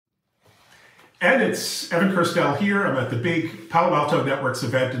And it's Evan Kirstel here. I'm at the big Palo Alto Networks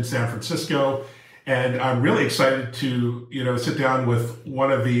event in San Francisco. And I'm really excited to, sit down with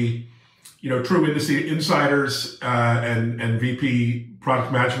one of the, true industry insiders and VP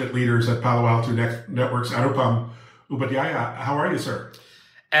product management leaders at Palo Alto Networks, Anupam. Upadhyaya. How are you, sir?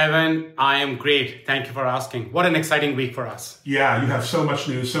 Evan, I am great. Thank you for asking. What an exciting week for us. Yeah, you have so much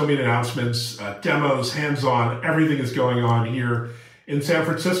news, so many announcements, demos, hands-on, everything is going on here in San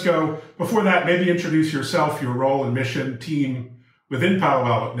Francisco. Before that, maybe introduce yourself, your role and mission, team within Palo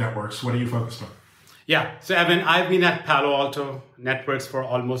Alto Networks. What are you focused on? Yeah, so Evan, I've been at Palo Alto Networks for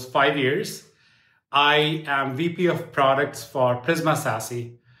almost 5 years. I am VP of products for Prisma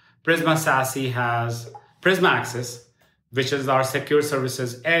SASE. Prisma SASE has Prisma Access, which is our secure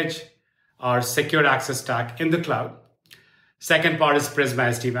services edge, our secure access stack in the cloud. Second part is Prisma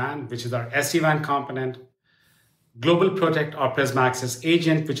SD-WAN, which is our SD-WAN component. Global Protect, our Prisma Access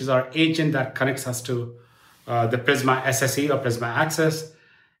agent, which is our agent that connects us to the Prisma SASE or Prisma Access.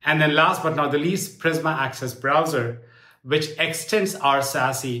 And then last but not the least, Prisma Access Browser, which extends our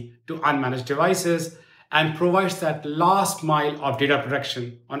SASE to unmanaged devices and provides that last mile of data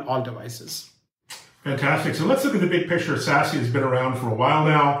protection on all devices. Fantastic. So let's look at the big picture. SASE has been around for a while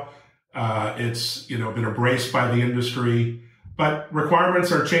now. It's been embraced by the industry, but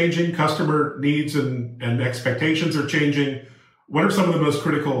requirements are changing. Customer needs and expectations are changing. What are some of the most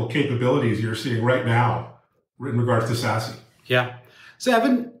critical capabilities you're seeing right now in regards to SASE? Yeah. So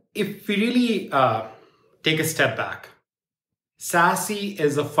Evan, if we really take a step back, SASE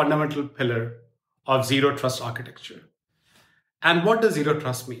is a fundamental pillar of zero trust architecture. And what does zero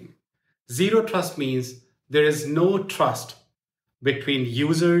trust mean? Zero trust means there is no trust between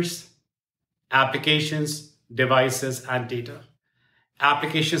users, applications, devices, and data.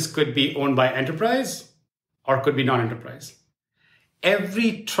 Applications could be owned by enterprise or could be non-enterprise.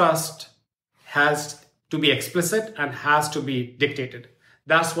 Every trust has to be explicit and has to be dictated.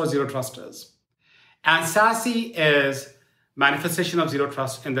 That's what zero trust is. And SASE is manifestation of zero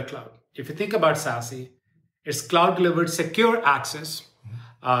trust in the cloud. If you think about SASE, it's cloud-delivered secure access.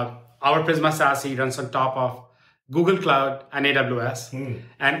 Our Prisma SASE runs on top of Google Cloud and AWS.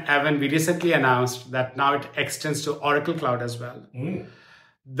 And Evan, we recently announced that now it extends to Oracle Cloud as well.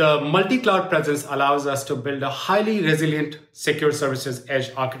 The multi-cloud presence allows us to build a highly resilient secure services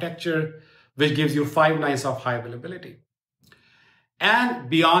edge architecture, which gives you 5 nines of high availability. And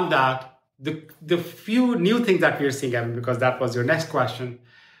beyond that, the few new things that we're seeing, Evan, because that was your next question,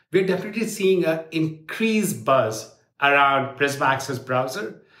 we're definitely seeing an increased buzz around Prisma Access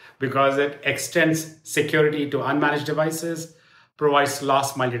Browser because it extends security to unmanaged devices, provides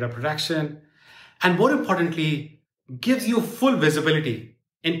last mile data protection, and more importantly, gives you full visibility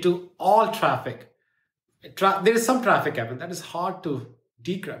into all traffic. There is some traffic, Evan, that is hard to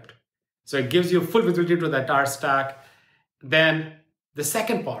decrypt. So it gives you full visibility to the entire stack. Then the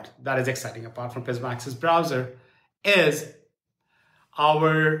second part that is exciting apart from Prisma Access Browser is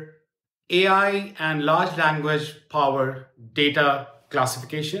our AI and large language powered data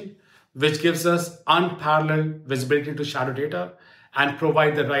classification, which gives us unparalleled visibility to shadow data and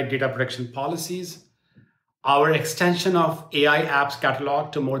provide the right data protection policies. Our extension of AI apps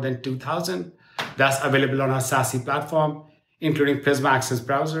catalog to more than 2,000. That's available on our SASE platform, including Prisma Access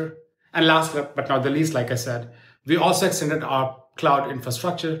Browser. And last but not the least, like I said, we also extended our cloud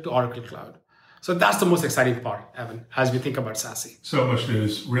infrastructure to Oracle Cloud. So that's the most exciting part, Evan, as we think about SASE. So much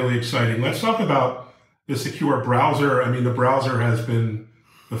news, really exciting. Let's talk about the secure browser. I mean, the browser has been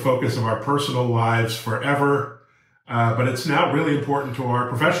the focus of our personal lives forever, but it's now really important to our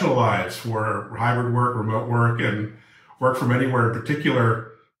professional lives for hybrid work, remote work, and work from anywhere in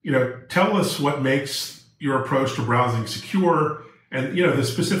particular. Tell us what makes your approach to browsing secure and, the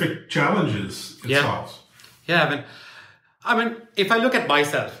specific challenges it solves. Yeah, Evan. I mean, if I look at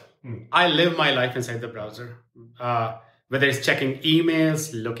myself, I live my life inside the browser, whether it's checking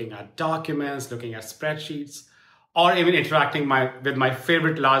emails, looking at documents, looking at spreadsheets, or even interacting with my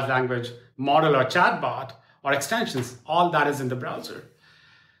favorite large language model or chatbot or extensions. All that is in the browser.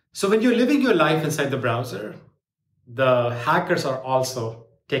 So when you're living your life inside the browser, the hackers are also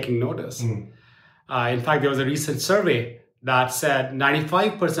taking notice. In fact, there was a recent survey that said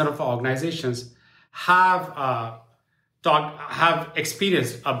 95% of organizations have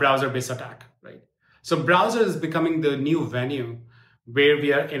experienced a browser-based attack, right? So browser is becoming the new venue where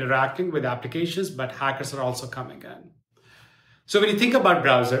we are interacting with applications, but hackers are also coming in. So when you think about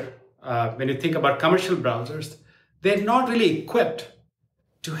browser, when you think about commercial browsers, they're not really equipped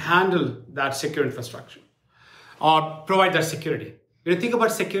to handle that secure infrastructure or provide that security. When you think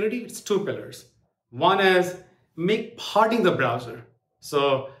about security, it's 2 pillars. One is hardening the browser.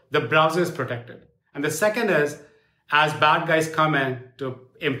 So the browser is protected. And the second is, as bad guys come in to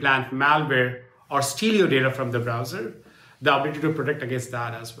implant malware or steal your data from the browser, the ability to protect against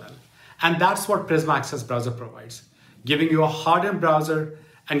that as well. And that's what Prisma Access Browser provides, giving you a hardened browser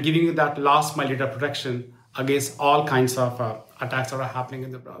and giving you that last mile data protection against all kinds of attacks that are happening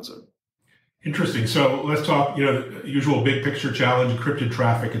in the browser. Interesting. So let's talk, the usual big picture challenge, encrypted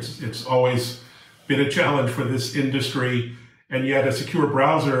traffic. It's always been a challenge for this industry. And yet a secure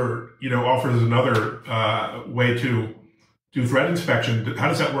browser, offers another way to do threat inspection. How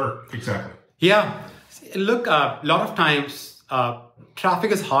does that work exactly? Yeah. Look, a lot of times,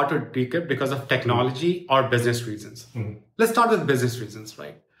 traffic is hard to decrypt because of technology or business reasons. Mm-hmm. Let's start with business reasons,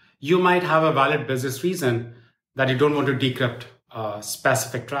 right? You might have a valid business reason that you don't want to decrypt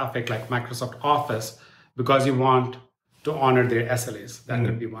specific traffic like Microsoft Office because you want to honor their SLAs. That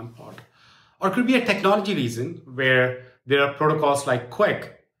could be one part. Or it could be a technology reason where there are protocols like QUIC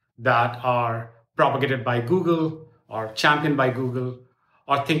that are propagated by Google or championed by Google,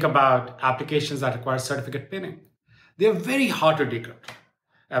 or think about applications that require certificate pinning. They're very hard to decrypt,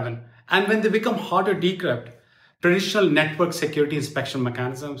 Evan. And when they become hard to decrypt, traditional network security inspection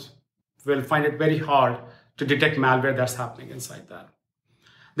mechanisms will find it very hard to detect malware that's happening inside that.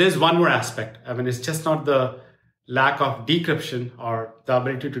 There's one more aspect, Evan. It's just not the lack of decryption or the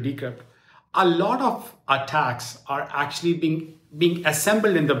ability to decrypt. A lot of attacks are actually being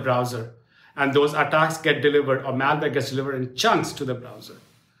assembled in the browser, and those attacks get delivered, or malware gets delivered in chunks to the browser.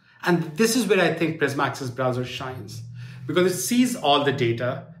 And this is where I think Prisma Access Browser shines, because it sees all the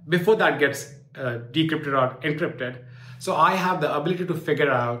data before that gets decrypted or encrypted. So I have the ability to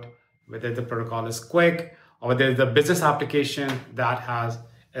figure out whether the protocol is QUIC or whether the business application that has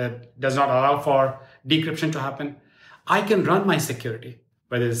does not allow for decryption to happen. I can run my security,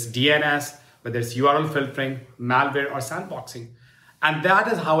 whether it's DNS, whether it's URL filtering, malware, or sandboxing. And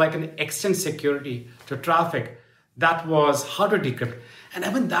that is how I can extend security to traffic that was hard to decrypt. And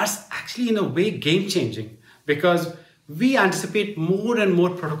even that's actually in a way game-changing, because we anticipate more and more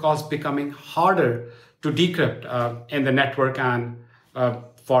protocols becoming harder to decrypt in the network and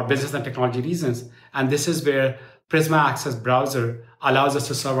for business and technology reasons. And this is where Prisma Access Browser allows us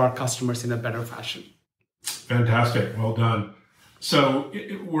to serve our customers in a better fashion. Fantastic. Well done. So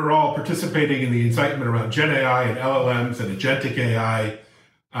we're all participating in the excitement around Gen AI and LLMs and agentic AI.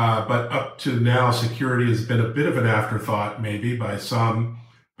 But up to now, security has been a bit of an afterthought, maybe by some.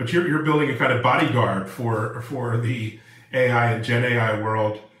 But you're building a kind of bodyguard for the AI and Gen AI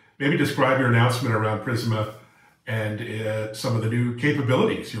world. Maybe describe your announcement around Prisma and some of the new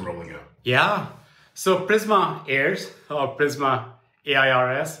capabilities you're rolling out. Yeah. So Prisma AIRS, or Prisma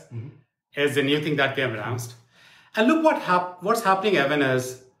AIRS, is the new thing that we have announced. And look what's happening, Evan,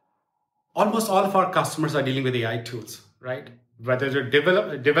 is almost all of our customers are dealing with AI tools, right? Whether they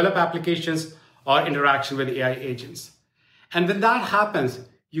develop applications or interaction with AI agents. And when that happens,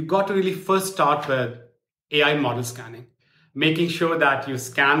 you got to really first start with AI model scanning, making sure that you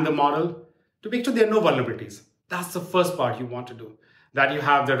scan the model to make sure there are no vulnerabilities. That's the first part you want to do, that you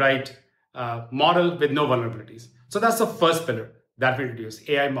have the right model with no vulnerabilities. So that's the first pillar that we introduce,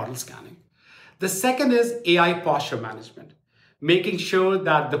 AI model scanning. The second is AI posture management, making sure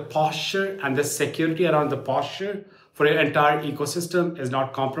that the posture and the security around the posture for your entire ecosystem is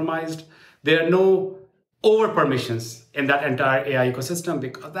not compromised. There are no over permissions in that entire AI ecosystem,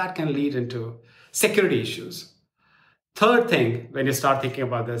 because that can lead into security issues. Third thing, when you start thinking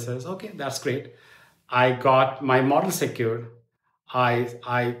about this, is, okay, that's great. I got my model secured. I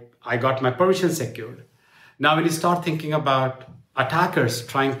got my permission secured. Now, when you start thinking about attackers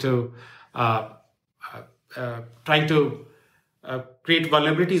trying to create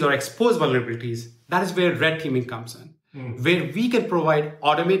vulnerabilities or expose vulnerabilities, that is where red teaming comes in, where we can provide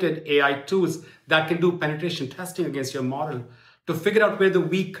automated AI tools that can do penetration testing against your model to figure out where the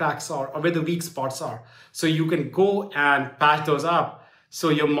weak cracks are or where the weak spots are. So you can go and patch those up so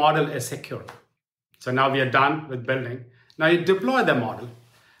your model is secure. So now we are done with building. Now you deploy the model.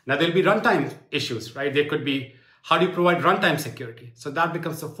 Now there'll be runtime issues, right? There could be, how do you provide runtime security? So that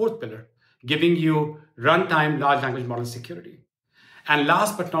becomes the fourth pillar, giving you runtime large language model security. And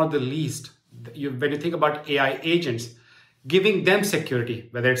last but not the least, when you think about AI agents, giving them security,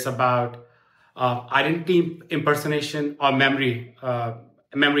 whether it's about identity impersonation or memory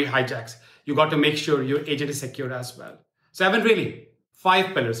hijacks, you got to make sure your agent is secured as well. So Evan, really,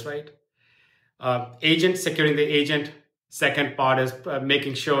 5 pillars, right? Agent, securing the agent. Second part is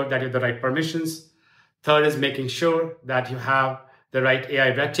making sure that you have the right permissions. Third is making sure that you have the right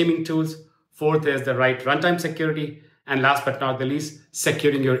AI red teaming tools. Fourth is the right runtime security. And last but not the least,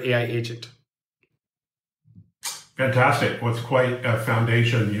 securing your AI agent. Fantastic. Well, it's quite a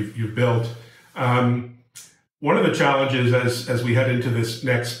foundation you've built. One of the challenges as we head into this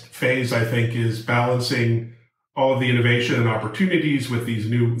next phase, I think, is balancing all of the innovation and opportunities with these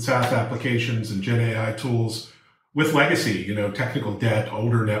new SaaS applications and Gen AI tools with legacy, technical debt,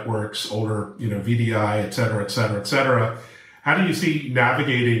 older networks, older, VDI, et cetera, et cetera, et cetera. How do you see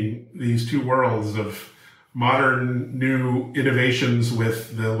navigating these two worlds of modern new innovations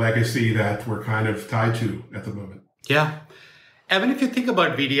with the legacy that we're kind of tied to at the moment? Yeah. Evan, if you think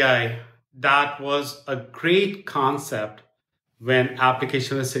about VDI, that was a great concept when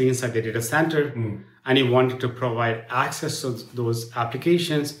application was sitting inside the data center and you wanted to provide access to those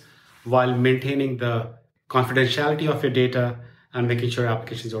applications while maintaining the confidentiality of your data and making sure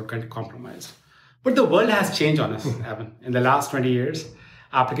applications don't get compromised. But the world has changed on us, Evan. In the last 20 years,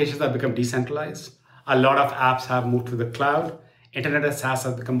 applications have become decentralized. A lot of apps have moved to the cloud. Internet as SaaS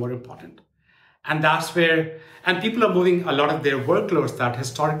has become more important. And that's where, and people are moving a lot of their workloads that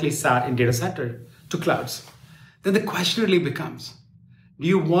historically sat in data center to clouds. Then the question really becomes, do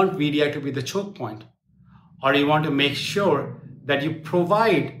you want VDI to be the choke point? Or do you want to make sure that you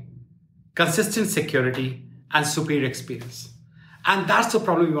provide consistent security and superior experience? And that's the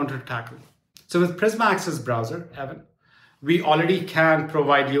problem we wanted to tackle. So with Prisma Access Browser, Evan, we already can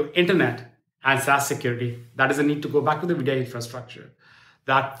provide you internet and SaaS security. That doesn't need to go back to the VDI infrastructure.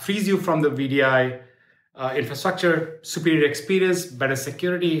 That frees you from the VDI infrastructure, superior experience, better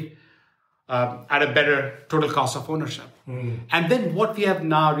security, at a better total cost of ownership. And then what we have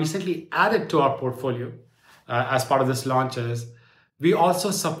now recently added to our portfolio as part of this launch is we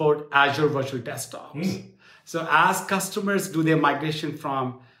also support Azure Virtual Desktops. So as customers do their migration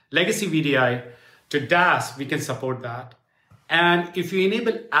from legacy VDI to DaaS, we can support that. And if you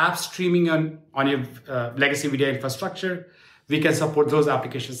enable app streaming on your legacy VDI infrastructure, we can support those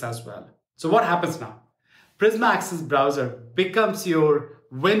applications as well. So what happens now? Prisma Access Browser becomes your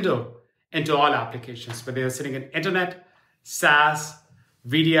window into all applications, whether they're sitting in internet, SaaS,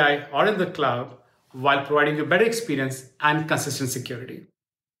 VDI, or in the cloud, while providing a better experience and consistent security.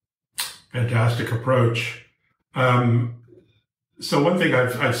 Fantastic approach. So one thing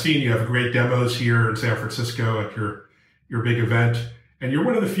I've seen, you have great demos here in San Francisco at your big event, and you're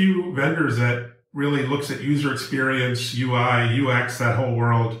one of the few vendors that really looks at user experience, UI, UX, that whole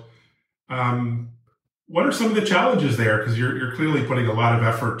world. What are some of the challenges there? Because you're clearly putting a lot of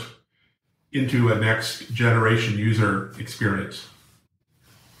effort into a next generation user experience.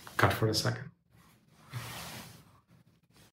 Cut for a second.